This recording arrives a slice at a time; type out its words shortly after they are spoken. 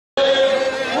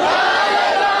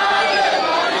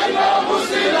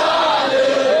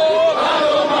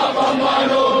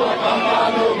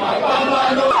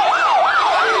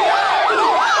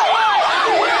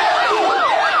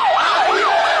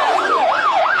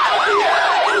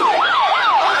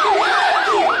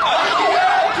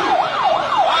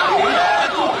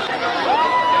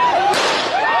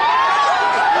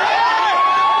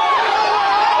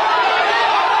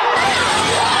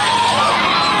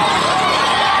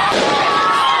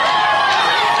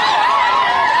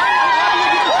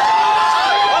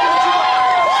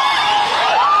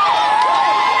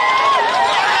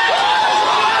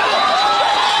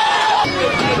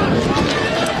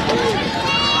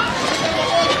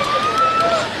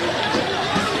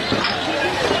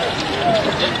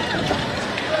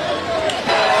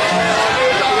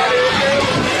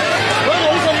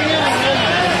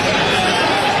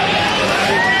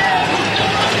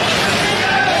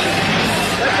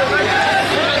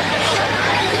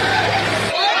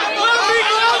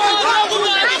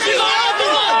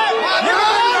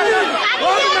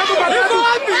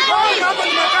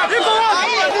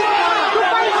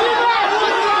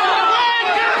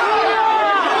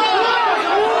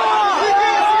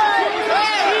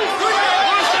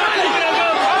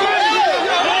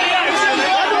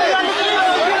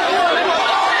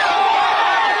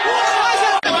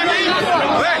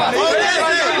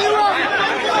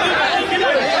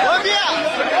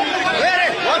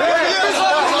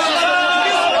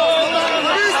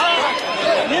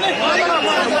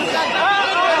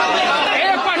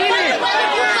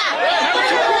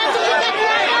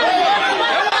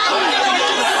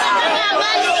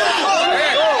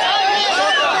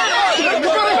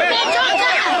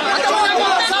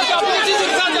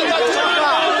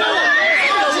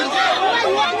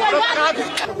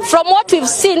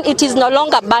seen it is no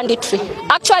longer banditry.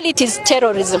 Actually, it is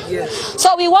terrorism.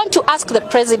 So we want to ask the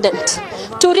president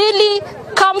to really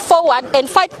come forward and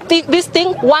fight this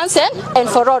thing once and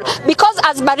for all. Because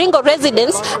as Baringo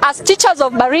residents, as teachers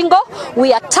of Baringo,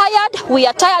 we are tired. We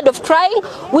are tired of crying.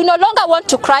 We no longer want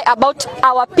to cry about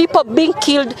our people being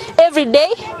killed every day,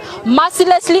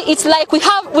 mercilessly. It's like we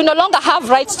no longer have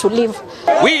rights to live.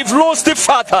 We've lost the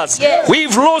fathers. Yes.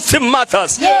 We've lost the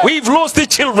mothers. Yes. We've lost the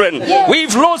children. Yes.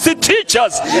 We've lost the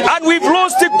teachers. And we've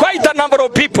lost quite a number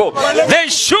of people. They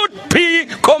should be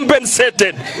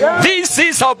compensated. This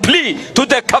is our plea to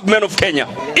the government of Kenya.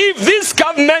 If this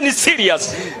government is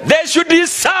serious, there should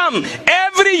disarm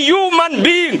every human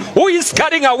being who is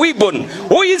carrying a weapon,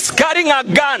 who is carrying a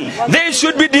gun. They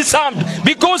should be disarmed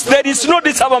because there is no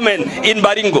disarmament in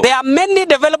Baringo. There are many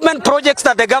development projects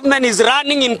that the government is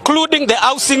running, including the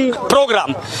housing program.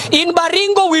 In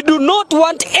Baringo, we do not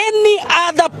want any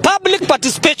other public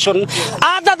participation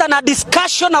other than a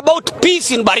discussion about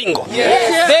peace in Baringo.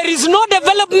 Yes. There is no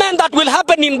development that will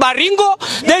happen in Baringo.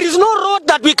 There is no road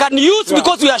that we can use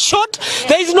because we are short.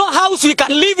 There is no house we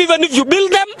can live even if you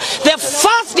build them. The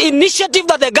first initiative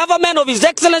that the government of His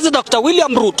Excellency Dr.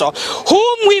 William Ruto,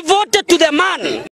 whom we voted to the man,